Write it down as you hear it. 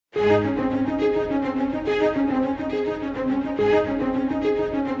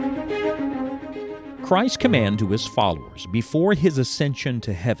Christ's command to his followers before his ascension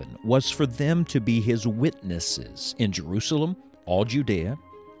to heaven was for them to be his witnesses in Jerusalem, all Judea,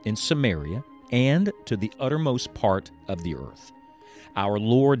 in Samaria, and to the uttermost part of the earth. Our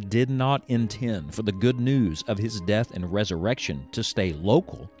Lord did not intend for the good news of his death and resurrection to stay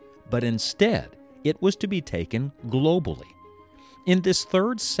local, but instead it was to be taken globally. In this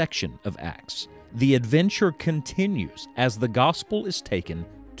third section of Acts, the adventure continues as the gospel is taken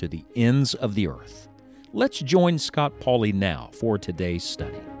to the ends of the earth. Let's join Scott Pauley now for today's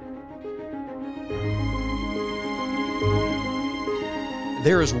study.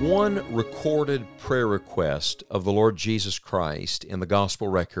 There is one recorded prayer request of the Lord Jesus Christ in the gospel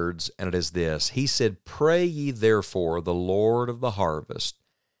records, and it is this. He said, "Pray ye therefore the Lord of the harvest,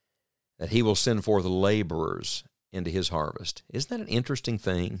 that he will send forth laborers into his harvest." Isn't that an interesting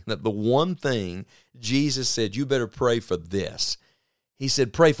thing? That the one thing Jesus said, you better pray for this. He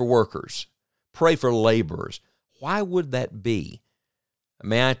said, pray for workers, pray for laborers. Why would that be?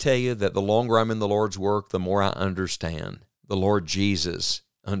 May I tell you that the longer I'm in the Lord's work, the more I understand. The Lord Jesus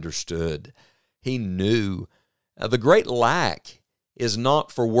understood. He knew. The great lack is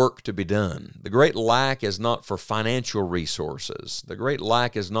not for work to be done. The great lack is not for financial resources. The great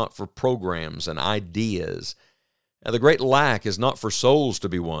lack is not for programs and ideas. The great lack is not for souls to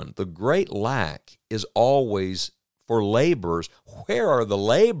be won. The great lack is always for laborers. Where are the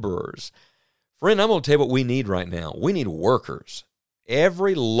laborers? Friend, I'm going to tell you what we need right now. We need workers.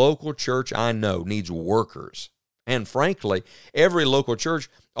 Every local church I know needs workers. And frankly, every local church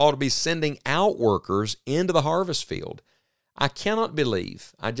ought to be sending out workers into the harvest field. I just cannot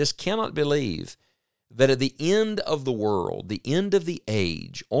believe that at the end of the world, the end of the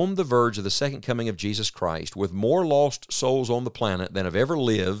age, on the verge of the second coming of Jesus Christ, with more lost souls on the planet than have ever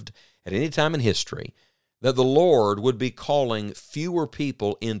lived at any time in history, that the Lord would be calling fewer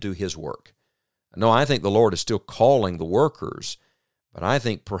people into his work. No, I think the Lord is still calling the workers, but I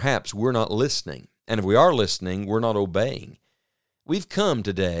think perhaps we're not listening. And if we are listening, we're not obeying. We've come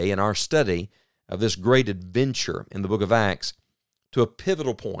today in our study of this great adventure in the book of Acts to a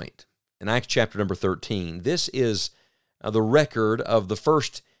pivotal point in Acts chapter number 13. This is the record of the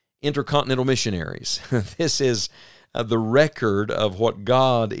first intercontinental missionaries. This is the record of what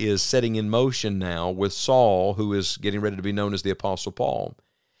God is setting in motion now with Saul, who is getting ready to be known as the Apostle Paul.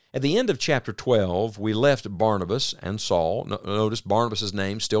 At the end of chapter 12, we left Barnabas and Saul. Notice Barnabas'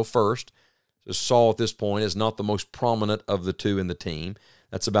 name still first. So Saul at this point is not the most prominent of the two in the team.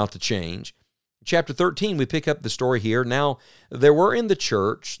 That's about to change. Chapter 13, we pick up the story here. Now, there were in the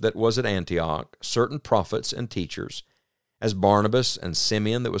church that was at Antioch certain prophets and teachers, as Barnabas and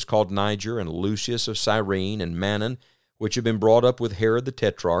Simeon that was called Niger, and Lucius of Cyrene, and Manon, which had been brought up with Herod the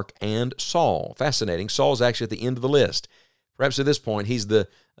Tetrarch, and Saul. Fascinating. Saul's actually at the end of the list. Perhaps at this point, he's the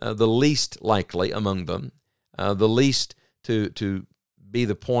least likely among them, the least to be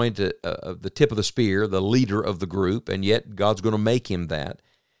the point of the tip of the spear, the leader of the group, and yet God's going to make him that.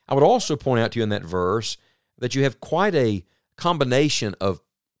 I would also point out to you in that verse that you have quite a combination of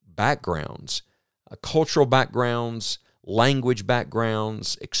backgrounds, cultural backgrounds, language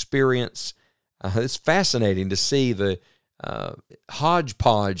backgrounds, experience. It's fascinating to see the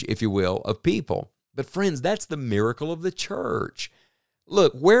hodgepodge, if you will, of people. But friends, that's the miracle of the church.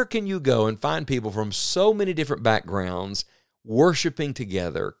 Look, where can you go and find people from so many different backgrounds worshiping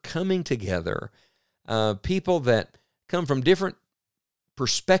together, coming together, people that come from different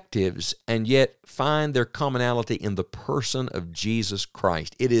perspectives and yet find their commonality in the person of Jesus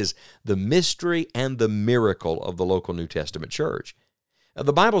Christ? It is the mystery and the miracle of the local New Testament church.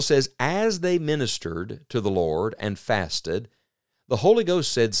 The Bible says, as they ministered to the Lord and fasted, the Holy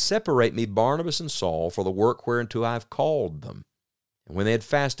Ghost said, "Separate me Barnabas and Saul for the work whereunto I have called them." And when they had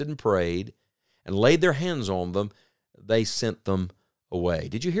fasted and prayed and laid their hands on them, they sent them away.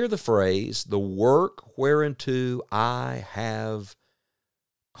 Did you hear the phrase, the work whereunto I have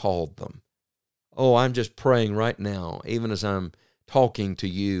called them? Oh, I'm just praying right now, even as I'm talking to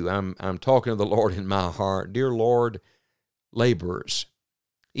you. I'm talking to the Lord in my heart. Dear Lord, laborers,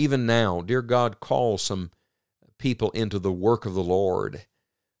 even now, dear God, call some people into the work of the Lord.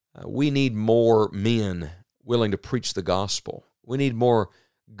 We need more men willing to preach the gospel. We need more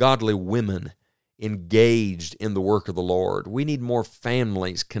godly women engaged in the work of the Lord. We need more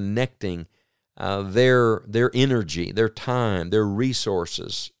families connecting their energy, their time, their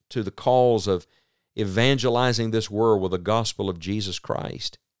resources to the cause of evangelizing this world with the gospel of Jesus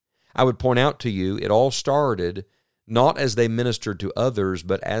Christ. I would point out to you, it all started not as they ministered to others,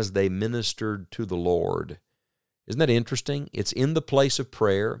 but as they ministered to the Lord. Isn't that interesting? It's in the place of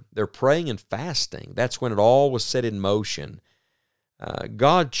prayer. They're praying and fasting. That's when it all was set in motion.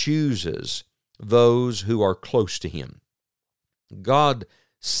 God chooses those who are close to Him. God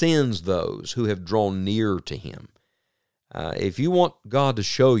sends those who have drawn near to Him. If you want God to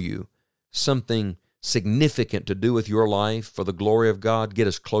show you something significant to do with your life for the glory of God, get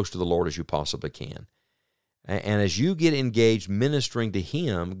as close to the Lord as you possibly can. And as you get engaged ministering to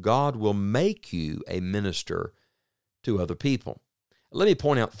Him, God will make you a minister to other people. Let me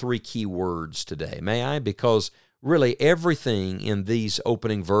point out 3 key words today, may I? Because really everything in these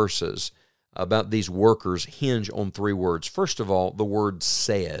opening verses about these workers hinge on 3 words. First of all, the word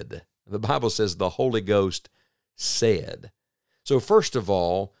said. The Bible says the Holy Ghost said. So first of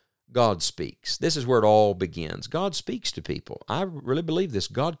all, God speaks. This is where it all begins. God speaks to people. I really believe this.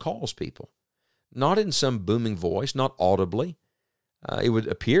 God calls people. Not in some booming voice, not audibly. It would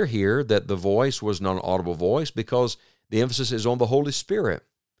appear here that the voice was not an audible voice because the emphasis is on the Holy Spirit.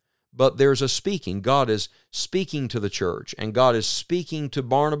 But there's a speaking. God is speaking to the church, and God is speaking to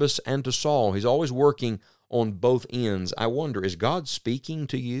Barnabas and to Saul. He's always working on both ends. I wonder, is God speaking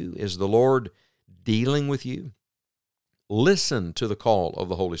to you? Is the Lord dealing with you? Listen to the call of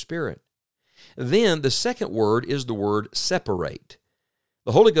the Holy Spirit. Then the second word is the word separate.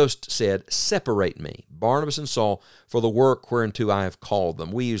 The Holy Ghost said, separate me, Barnabas and Saul, for the work whereunto I have called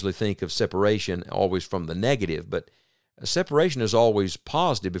them. We usually think of separation always from the negative, but separation is always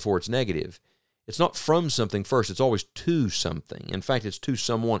positive before it's negative. It's not from something first, it's always to something. In fact, it's to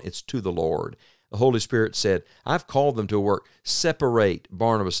someone, it's to the Lord. The Holy Spirit said, I've called them to a work. Separate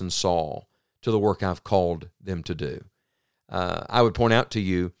Barnabas and Saul to the work I've called them to do. I would point out to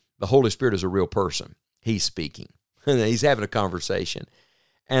you, the Holy Spirit is a real person. He's speaking. He's having a conversation.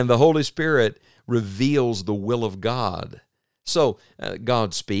 And the Holy Spirit reveals the will of God. So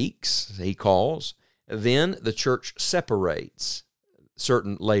God speaks, He calls. Then the church separates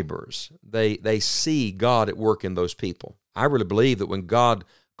certain laborers. They see God at work in those people. I really believe that when God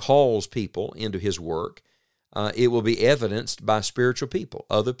calls people into His work, it will be evidenced by spiritual people.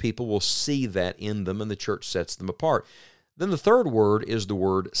 Other people will see that in them, and the church sets them apart. Then the third word is the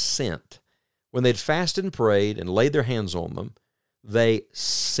word sent. When they'd fasted and prayed and laid their hands on them, they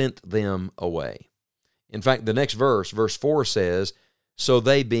sent them away. In fact, the next verse 4 says, so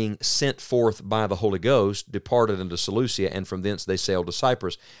they being sent forth by the Holy Ghost departed into Seleucia, and from thence they sailed to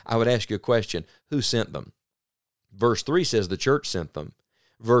Cyprus. I would ask you a question, who sent them? Verse 3 says the church sent them.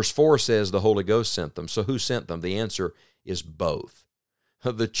 Verse 4 says the Holy Ghost sent them. So who sent them? The answer is both.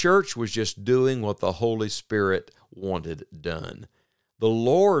 The church was just doing what the Holy Spirit wanted done. The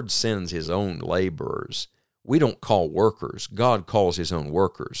Lord sends His own laborers. We don't call workers. God calls His own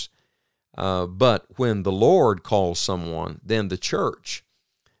workers. But when the Lord calls someone, then the church,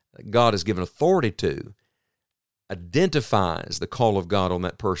 God has given authority to, identifies the call of God on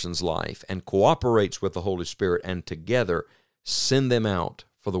that person's life and cooperates with the Holy Spirit, and together send them out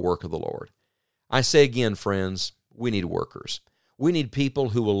for the work of the Lord. I say again, friends, we need workers. We need people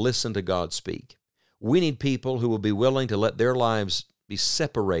who will listen to God speak. We need people who will be willing to let their lives be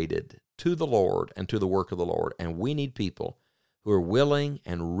separated to the Lord and to the work of the Lord. And we need people who are willing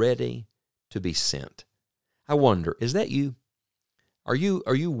and ready to be sent. I wonder, is that you? Are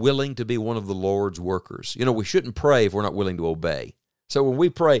you willing to be one of the Lord's workers? You know, we shouldn't pray if we're not willing to obey. So when we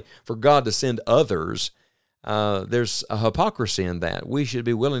pray for God to send others, there's a hypocrisy in that. We should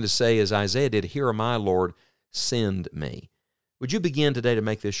be willing to say, as Isaiah did, here am I, Lord, send me. Would you begin today to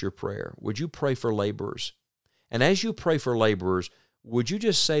make this your prayer? Would you pray for laborers? And as you pray for laborers, would you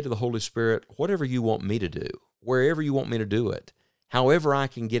just say to the Holy Spirit, whatever you want me to do, wherever you want me to do it, however I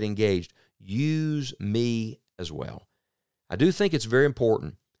can get engaged, use me as well. I do think it's very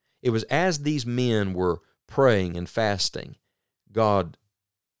important. It was as these men were praying and fasting, God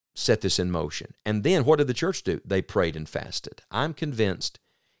set this in motion. And then what did the church do? They prayed and fasted. I'm convinced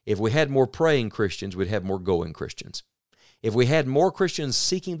if we had more praying Christians, we'd have more going Christians. If we had more Christians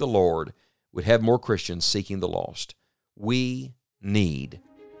seeking the Lord, we'd have more Christians seeking the lost. We need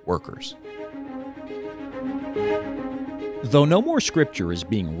workers. Though no more scripture is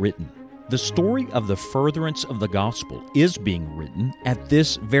being written, the story of the furtherance of the gospel is being written at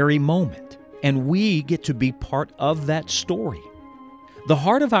this very moment, and we get to be part of that story. The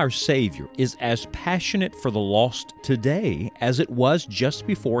heart of our Savior is as passionate for the lost today as it was just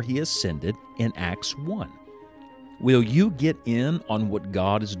before He ascended in Acts 1. Will you get in on what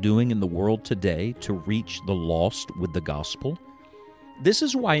God is doing in the world today to reach the lost with the gospel? This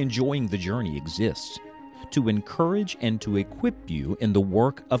is why Enjoying the Journey exists, to encourage and to equip you in the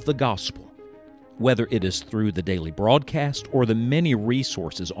work of the gospel. Whether it is through the daily broadcast or the many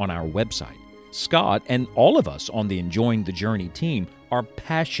resources on our website, Scott and all of us on the Enjoying the Journey team are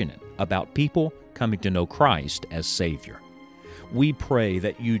passionate about people coming to know Christ as Savior. we pray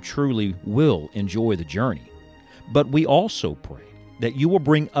that you truly will enjoy the journey. But we also pray that you will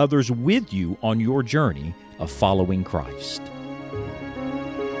bring others with you on your journey of following Christ.